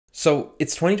So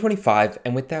it's 2025,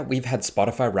 and with that, we've had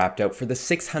Spotify wrapped out for the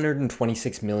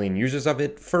 626 million users of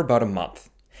it for about a month.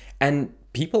 And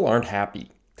people aren't happy.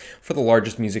 For the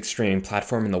largest music streaming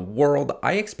platform in the world,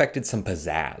 I expected some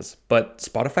pizzazz, but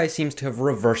Spotify seems to have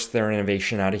reversed their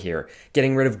innovation out of here,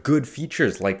 getting rid of good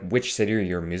features like which city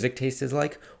your music taste is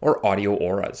like, or audio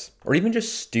auras, or even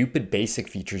just stupid basic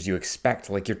features you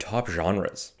expect like your top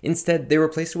genres. Instead, they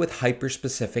replaced it with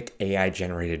hyper-specific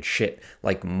AI-generated shit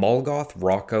like Molgoth,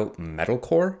 Rocko,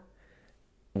 Metalcore?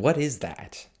 What is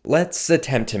that? Let's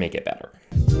attempt to make it better.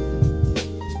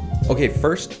 Okay,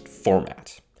 first,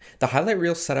 format. The highlight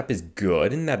reel setup is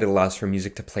good in that it allows for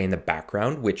music to play in the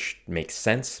background, which makes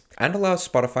sense, and allows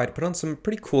Spotify to put on some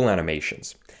pretty cool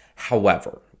animations.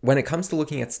 However, when it comes to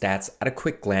looking at stats, at a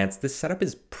quick glance, this setup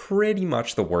is pretty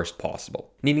much the worst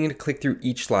possible, needing to click through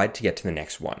each slide to get to the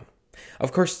next one.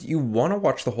 Of course, you want to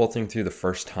watch the whole thing through the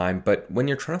first time, but when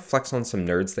you're trying to flex on some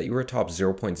nerds that you were a top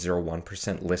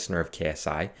 0.01% listener of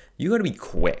KSI, you gotta be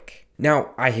quick.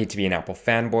 Now, I hate to be an Apple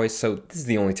fanboy, so this is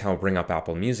the only time I'll bring up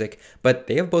Apple Music, but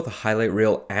they have both a highlight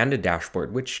reel and a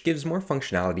dashboard, which gives more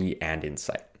functionality and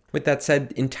insight. With that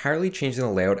said, entirely changing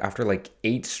the layout after like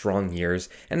 8 strong years,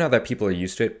 and now that people are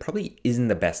used to it, probably isn't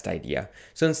the best idea.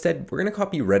 So instead, we're gonna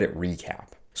copy Reddit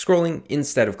recap. Scrolling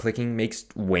instead of clicking makes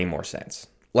way more sense.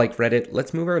 Like Reddit,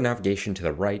 let's move our navigation to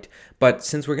the right, but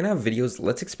since we're gonna have videos,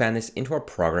 let's expand this into our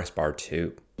progress bar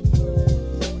too.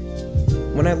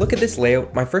 When I look at this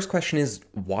layout, my first question is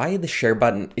why the share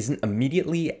button isn't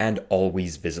immediately and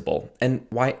always visible, and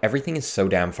why everything is so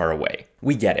damn far away.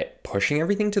 We get it, pushing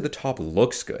everything to the top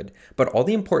looks good, but all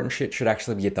the important shit should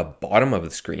actually be at the bottom of the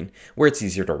screen, where it's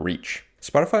easier to reach.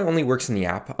 Spotify only works in the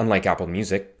app, unlike Apple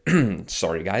Music,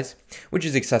 sorry guys, which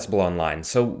is accessible online,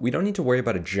 so we don't need to worry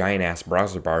about a giant ass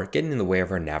browser bar getting in the way of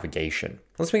our navigation.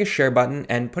 Let's make a share button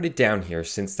and put it down here,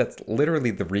 since that's literally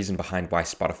the reason behind why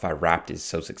Spotify Wrapped is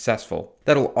so successful.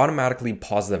 That'll automatically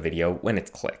pause the video when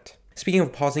it's clicked. Speaking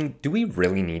of pausing, do we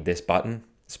really need this button?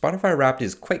 Spotify Wrapped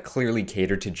is quite clearly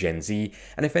catered to Gen Z,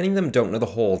 and if any of them don't know the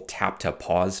whole tap to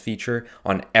pause feature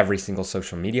on every single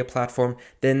social media platform,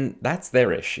 then that's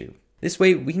their issue. This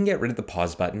way, we can get rid of the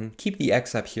pause button, keep the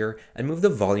X up here, and move the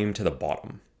volume to the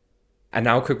bottom. And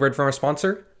now a quick word from our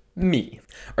sponsor, me.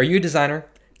 Are you a designer?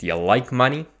 Do you like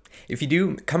money? If you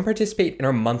do, come participate in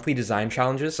our monthly design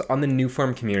challenges on the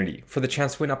Newform community for the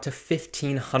chance to win up to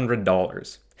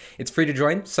 $1,500. It's free to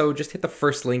join, so just hit the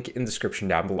first link in the description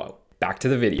down below. Back to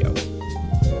the video.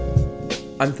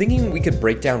 I'm thinking we could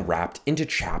break down Wrapped into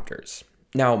chapters.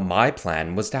 Now, my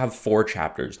plan was to have 4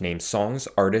 chapters named Songs,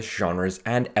 Artists, Genres,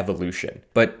 and Evolution,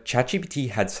 but ChatGPT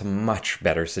had some much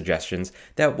better suggestions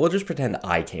that we'll just pretend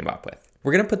I came up with.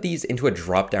 We're going to put these into a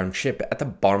drop-down chip at the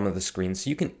bottom of the screen so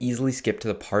you can easily skip to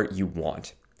the part you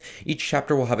want. Each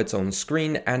chapter will have its own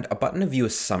screen and a button to view a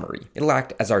summary. It'll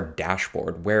act as our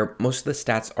dashboard, where most of the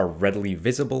stats are readily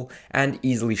visible and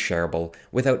easily shareable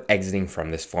without exiting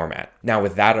from this format. Now,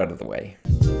 with that out of the way,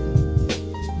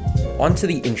 on to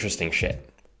the interesting shit.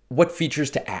 What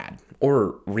features to add,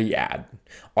 or re-add?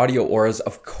 Audio auras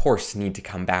of course need to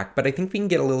come back, but I think we can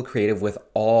get a little creative with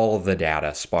all the data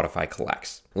Spotify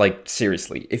collects. Like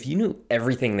seriously, if you knew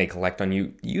everything they collect on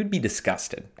you, you'd be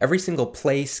disgusted. Every single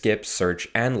play, skip, search,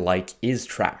 and like is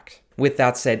tracked. With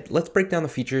that said, let's break down the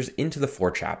features into the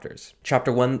 4 chapters.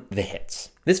 Chapter 1, the hits.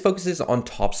 This focuses on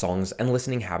top songs and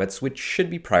listening habits, which should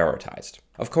be prioritized.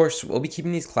 Of course, we'll be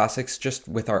keeping these classics just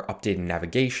with our updated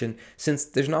navigation, since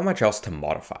there's not much else to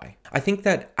modify. I think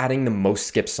that adding the most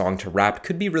skipped song to Wrapped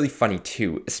could be really funny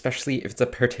too, especially if it's a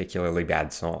particularly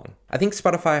bad song. I think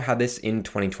Spotify had this in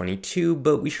 2022,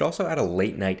 but we should also add a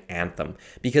late night anthem,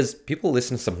 because people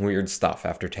listen to some weird stuff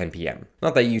after 10 p.m.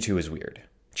 Not that U2 is weird.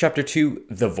 Chapter 2,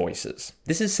 the voices.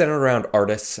 This is centered around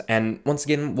artists, and once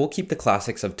again, we'll keep the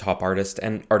classics of top artist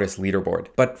and artist leaderboard.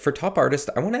 But for top artist,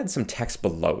 I want to add some text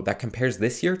below that compares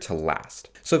this year to last.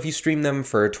 So if you stream them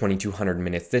for 2,200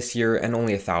 minutes this year and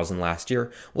only 1,000 last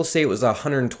year, we'll say it was a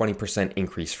 120%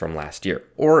 increase from last year.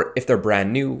 Or if they're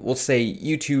brand new, we'll say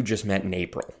U2 just met in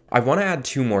April. I want to add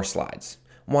 2 more slides.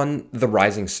 1, the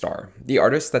rising star, the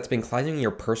artist that's been climbing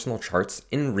your personal charts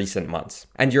in recent months.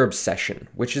 And your obsession,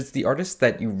 which is the artist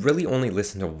that you really only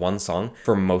listen to one song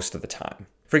for most of the time.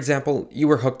 For example, you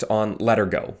were hooked on Let Her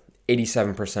Go.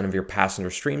 87% of your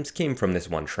passenger streams came from this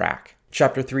one track.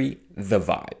 Chapter 3, the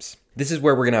vibes. This is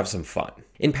where we're going to have some fun.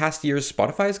 In past years,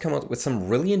 Spotify has come up with some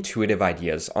really intuitive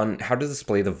ideas on how to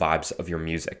display the vibes of your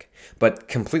music, but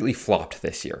completely flopped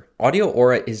this year. Audio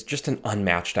Aura is just an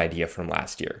unmatched idea from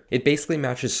last year. It basically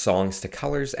matches songs to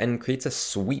colors and creates a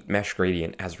sweet mesh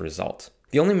gradient as a result.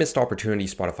 The only missed opportunity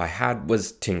Spotify had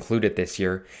was to include it this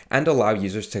year and allow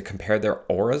users to compare their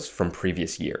auras from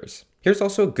previous years. Here's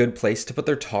also a good place to put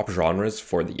their top genres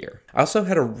for the year. I also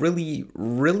had a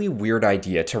really weird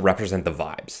idea to represent the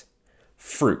vibes.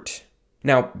 Fruit.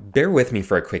 Now, bear with me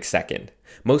for a quick second.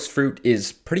 Most fruit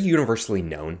is pretty universally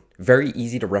known, very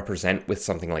easy to represent with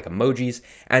something like emojis,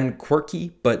 and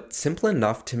quirky, but simple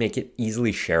enough to make it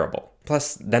easily shareable.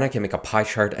 Plus, then I can make a pie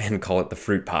chart and call it the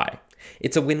fruit pie.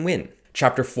 It's a win-win.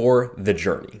 Chapter 4, The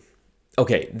Journey.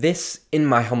 Okay, this, in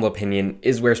my humble opinion,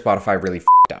 is where Spotify really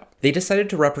f***ed up. They decided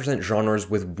to represent genres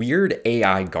with weird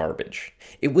AI garbage.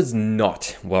 It was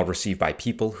not well received by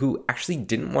people who actually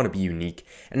didn't want to be unique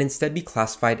and instead be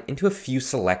classified into a few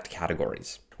select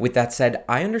categories. With that said,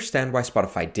 I understand why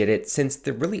Spotify did it since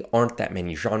there really aren't that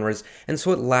many genres and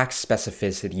so it lacks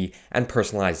specificity and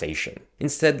personalization.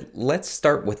 Instead, let's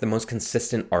start with the most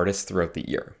consistent artists throughout the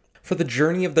year. For the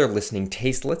journey of their listening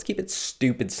taste, let's keep it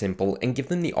stupid simple and give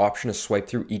them the option to swipe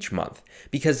through each month.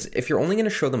 Because if you're only going to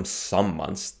show them some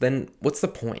months, then what's the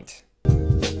point?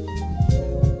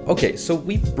 Okay, so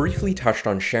we briefly touched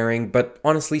on sharing, but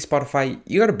honestly, Spotify,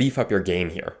 you gotta beef up your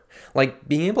game here. Like,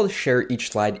 being able to share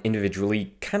each slide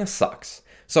individually kinda sucks.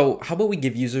 So how about we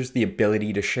give users the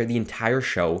ability to share the entire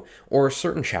show or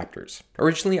certain chapters?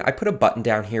 Originally, I put a button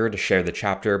down here to share the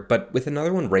chapter, but with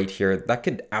another one right here, that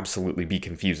could absolutely be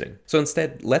confusing. So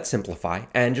instead, let's simplify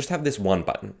and just have this one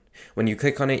button. When you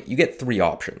click on it, you get 3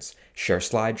 options: share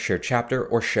slide, share chapter,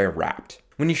 or share wrapped.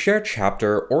 When you share a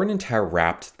chapter or an entire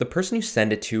wrapped, the person you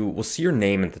send it to will see your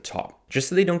name at the top, just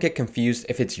so they don't get confused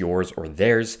if it's yours or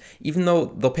theirs, even though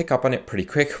they'll pick up on it pretty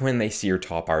quick when they see your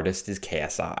top artist is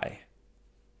KSI.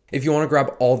 If you want to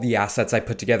grab all the assets I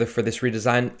put together for this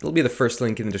redesign, it'll be the first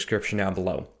link in the description down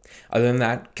below. Other than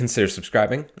that, consider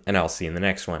subscribing, and I'll see you in the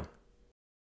next one.